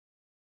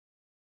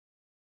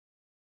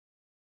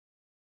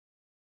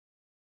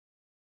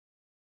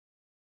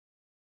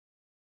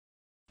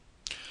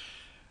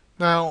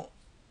Now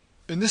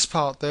in this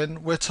part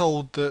then we're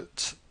told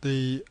that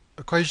the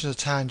equation of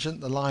tangent,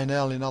 the line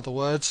L in other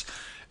words,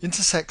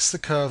 intersects the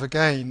curve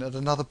again at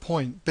another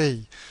point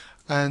B,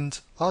 and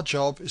our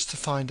job is to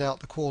find out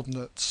the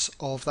coordinates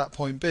of that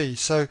point B.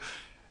 So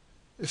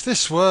if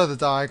this were the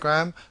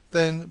diagram,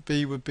 then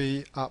B would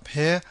be up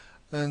here,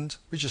 and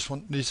we just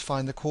need to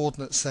find the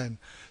coordinates then.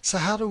 So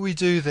how do we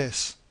do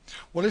this?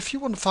 Well, if you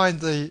want to find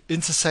the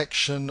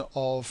intersection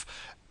of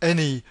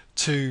any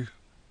two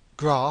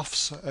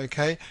graphs,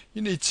 okay,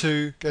 you need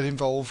to get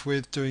involved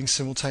with doing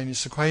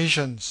simultaneous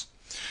equations.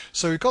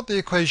 So we've got the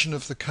equation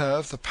of the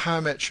curve, the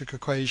parametric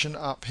equation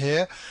up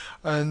here,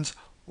 and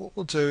what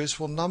we'll do is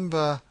we'll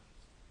number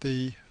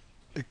the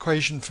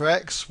equation for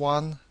x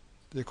 1,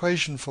 the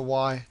equation for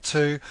y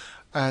 2,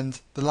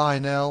 and the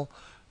line L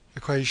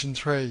equation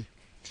 3.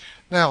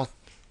 Now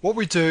what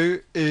we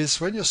do is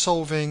when you're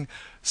solving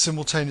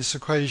simultaneous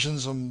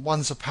equations, and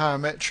one's a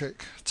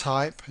parametric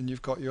type and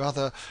you've got your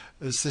other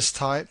as this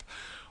type,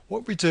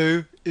 what we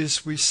do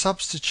is we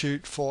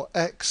substitute for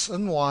x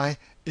and y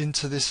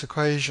into this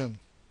equation.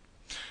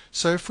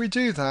 So if we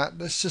do that,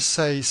 let's just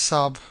say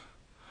sub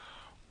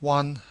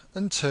 1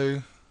 and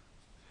 2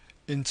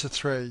 into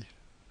 3.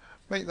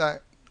 Make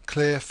that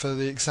clear for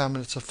the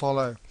examiner to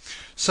follow.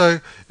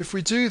 So if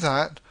we do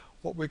that,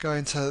 what we're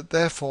going to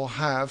therefore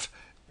have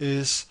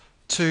is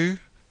 2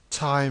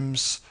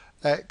 times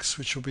x,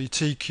 which will be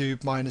t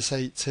cubed minus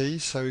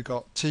 8t, so we've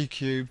got t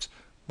cubed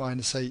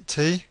minus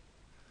 8t,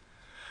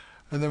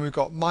 and then we've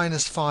got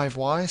minus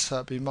 5y, so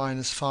that'd be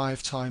minus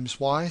 5 times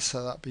y,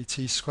 so that'd be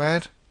t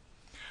squared,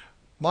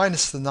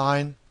 minus the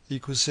 9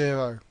 equals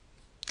 0.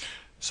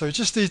 So we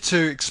just need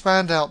to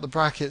expand out the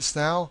brackets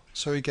now,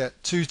 so we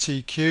get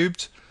 2t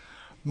cubed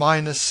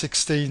minus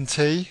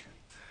 16t,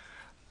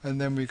 and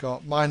then we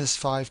got minus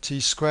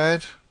 5t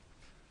squared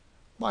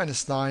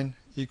minus 9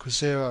 equals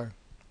 0.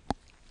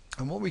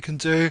 And what we can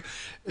do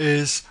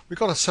is we've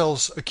got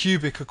ourselves a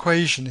cubic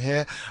equation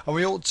here, and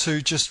we ought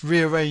to just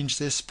rearrange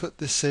this, put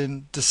this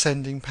in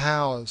descending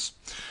powers.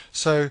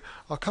 So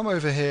I'll come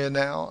over here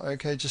now,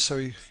 okay, just so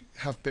we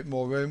have a bit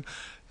more room.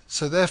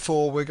 So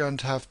therefore we're going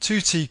to have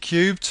 2t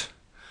cubed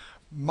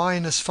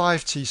minus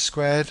 5t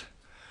squared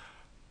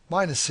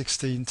minus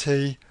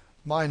 16t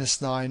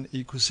minus 9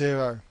 equals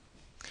 0.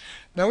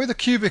 Now with a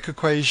cubic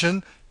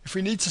equation, if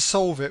we need to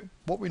solve it,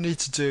 what we need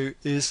to do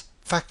is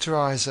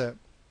factorize it.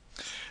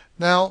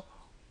 Now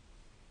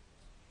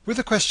with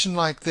a question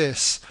like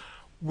this,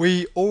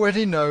 we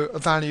already know a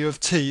value of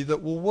t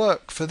that will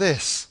work for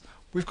this.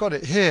 We've got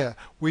it here.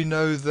 We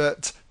know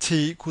that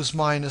t equals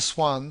minus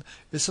 1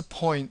 is a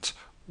point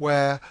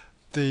where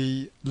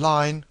the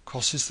line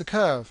crosses the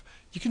curve.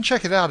 You can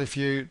check it out if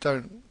you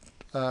don't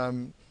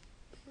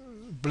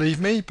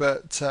believe me,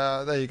 but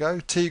there you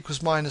go. T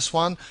equals minus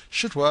 1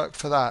 should work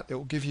for that. It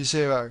will give you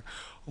 0.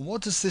 And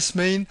what does this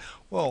mean?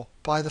 Well,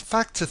 by the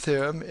factor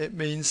theorem, it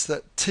means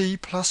that t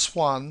plus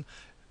 1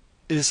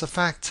 is a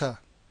factor.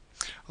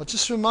 I'll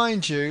just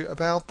remind you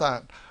about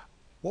that.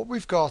 What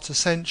we've got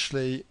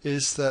essentially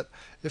is that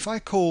if I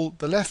call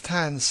the left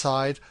hand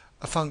side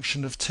a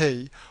function of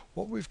t,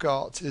 what we've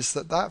got is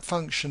that that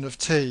function of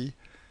t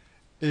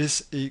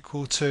is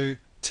equal to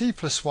t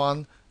plus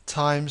 1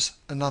 times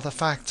another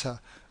factor,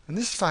 and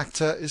this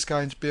factor is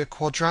going to be a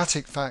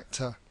quadratic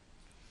factor.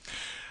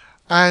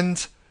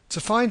 And to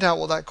find out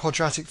what that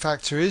quadratic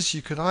factor is,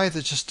 you can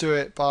either just do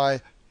it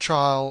by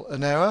trial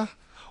and error,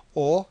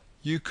 or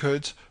you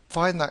could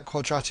find that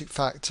quadratic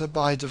factor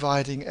by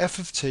dividing f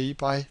of t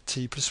by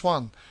t plus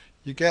 1.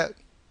 You get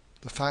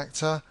the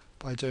factor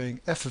by doing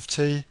f of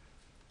t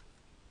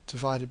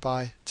divided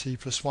by t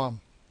plus 1.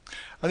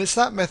 And it's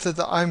that method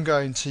that I'm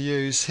going to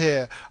use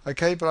here,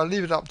 okay, but I'll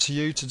leave it up to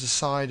you to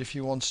decide if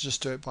you want to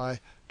just do it by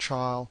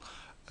trial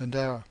and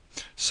error.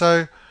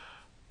 So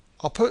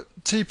I'll put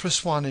t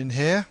plus 1 in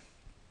here.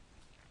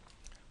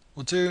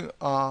 We'll do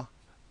our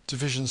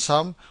division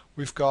sum.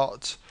 We've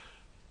got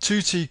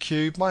 2t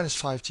cubed minus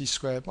 5t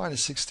squared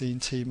minus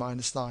 16t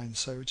minus 9.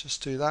 So we'll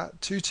just do that.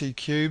 2t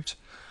cubed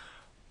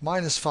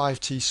minus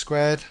 5t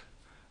squared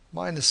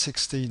minus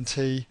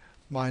 16t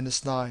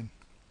minus 9.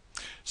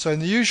 So in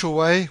the usual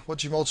way, what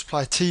do you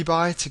multiply t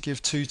by to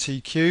give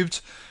 2t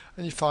cubed?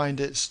 And you find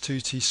it's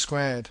 2t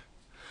squared.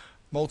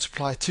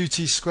 Multiply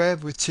 2t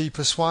squared with t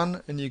plus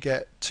 1 and you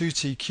get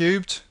 2t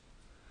cubed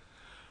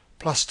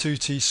plus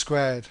 2t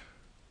squared.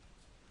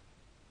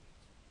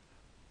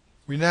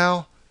 We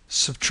now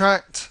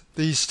subtract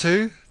these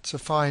two to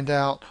find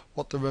out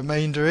what the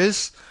remainder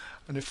is,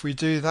 and if we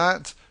do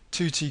that,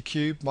 2t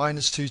cubed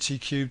minus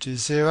 2t cubed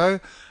is 0,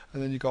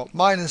 and then you've got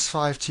minus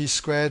 5t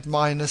squared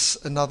minus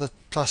another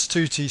plus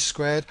 2t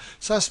squared,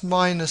 so that's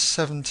minus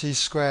 7t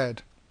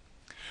squared.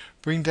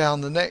 Bring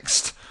down the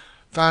next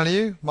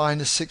value,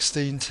 minus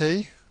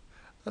 16t,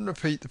 and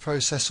repeat the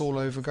process all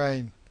over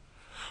again.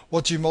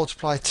 What do you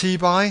multiply t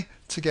by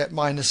to get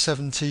minus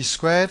 7t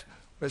squared?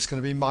 Well, it's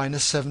going to be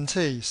minus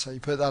 7t, so you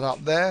put that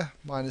up there,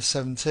 minus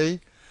 7t.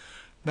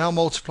 Now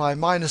multiply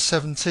minus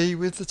 7t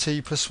with the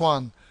t plus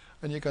 1,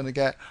 and you're going to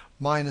get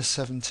minus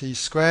 7t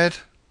squared.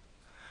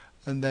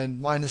 and then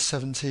minus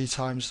 7t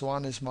times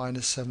 1 is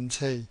minus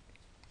 7t.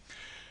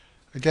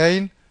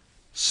 Again,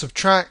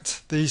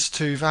 subtract these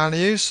two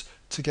values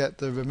to get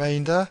the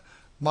remainder.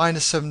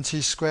 Minus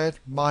 7t squared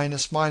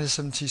minus minus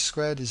 7t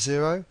squared is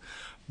 0.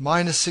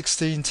 Minus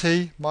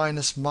 16t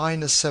minus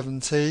minus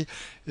 7t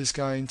is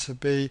going to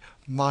be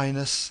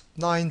minus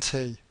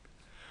 9t.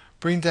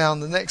 Bring down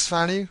the next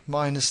value,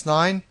 minus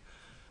 9,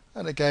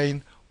 and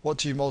again, what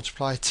do you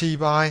multiply t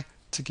by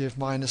to give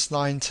minus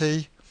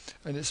 9t?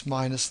 And it's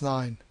minus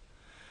 9.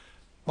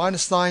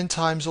 Minus 9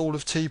 times all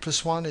of t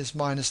plus 1 is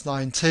minus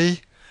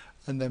 9t,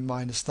 and then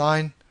minus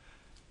 9.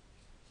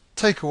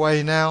 Take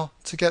away now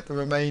to get the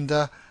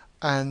remainder,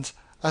 and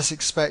as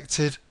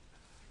expected,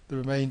 the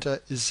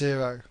remainder is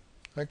 0.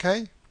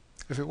 Okay?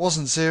 If it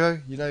wasn't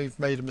 0, you know you've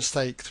made a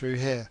mistake through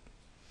here.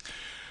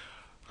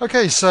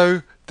 Okay,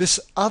 so this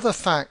other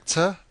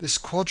factor, this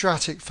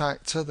quadratic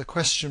factor, the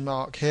question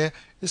mark here,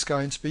 is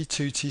going to be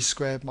 2t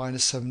squared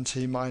minus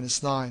 7t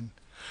minus 9.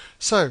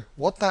 So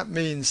what that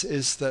means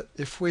is that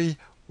if we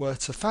were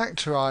to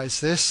factorize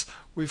this,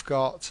 we've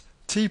got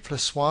t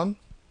plus 1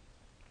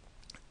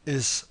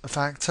 is a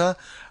factor,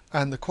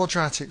 and the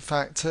quadratic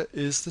factor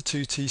is the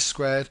 2t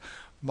squared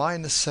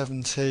minus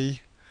 7t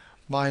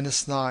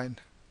minus 9.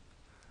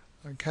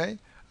 Okay,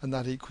 and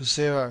that equals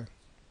 0.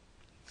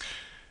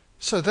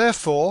 So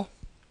therefore,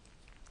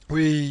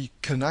 we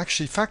can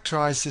actually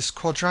factorize this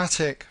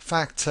quadratic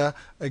factor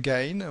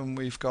again, and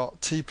we've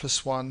got t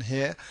plus 1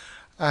 here,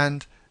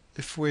 and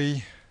if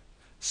we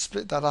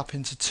split that up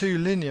into two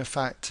linear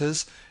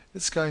factors,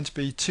 it's going to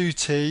be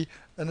 2t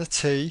and a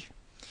t,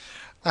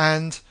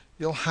 and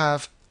you'll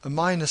have a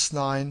minus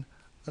 9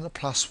 and a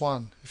plus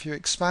 1. If you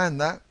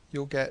expand that,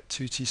 you'll get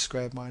 2t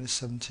squared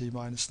minus 7t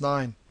minus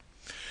 9.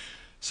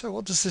 So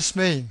what does this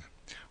mean?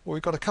 Well,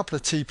 we've got a couple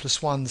of t plus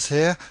 1's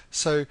here,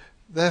 so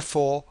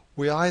therefore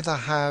we either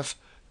have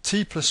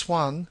t plus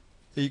 1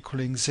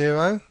 equaling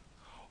 0,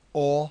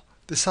 or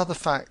this other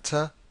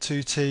factor,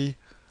 2t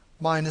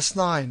minus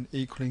 9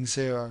 equaling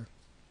 0.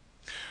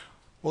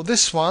 Well,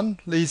 this one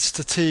leads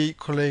to t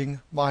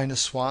equaling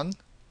minus 1,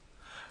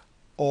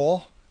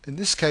 or in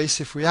this case,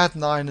 if we add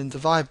 9 and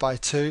divide by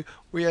 2,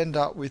 we end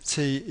up with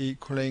t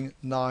equaling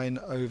 9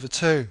 over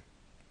 2.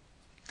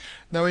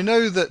 Now we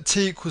know that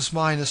t equals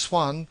minus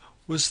 1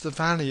 was the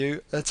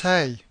value at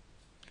a.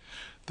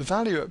 The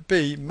value at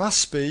b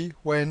must be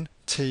when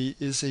t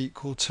is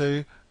equal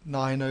to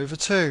 9 over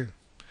 2.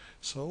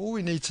 So all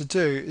we need to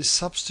do is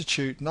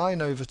substitute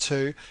 9 over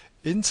 2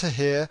 into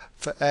here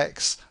for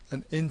x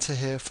and into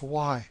here for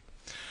y.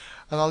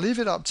 And I'll leave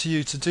it up to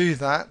you to do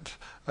that,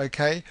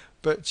 okay?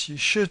 But you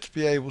should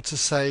be able to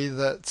say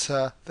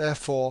that,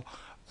 therefore,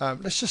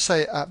 let's just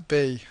say at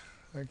b,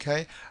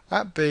 okay?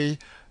 At b,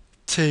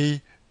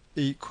 t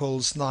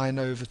equals 9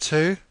 over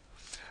 2,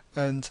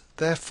 and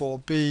therefore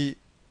b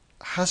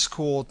has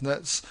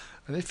coordinates,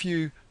 and if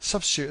you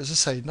substitute, as I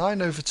say,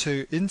 9 over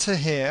 2 into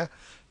here,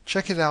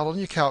 check it out on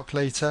your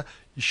calculator,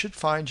 you should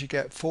find you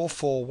get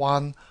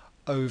 441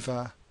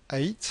 over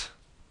 8,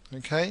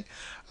 okay?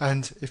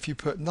 And if you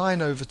put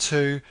 9 over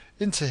 2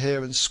 into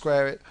here and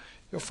square it,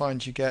 you'll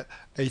find you get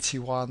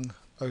 81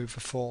 over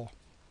 4.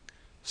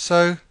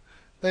 So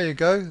there you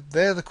go,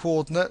 they're the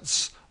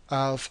coordinates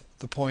of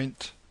the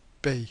point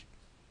B.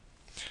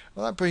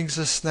 Well, that brings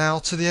us now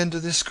to the end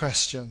of this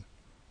question.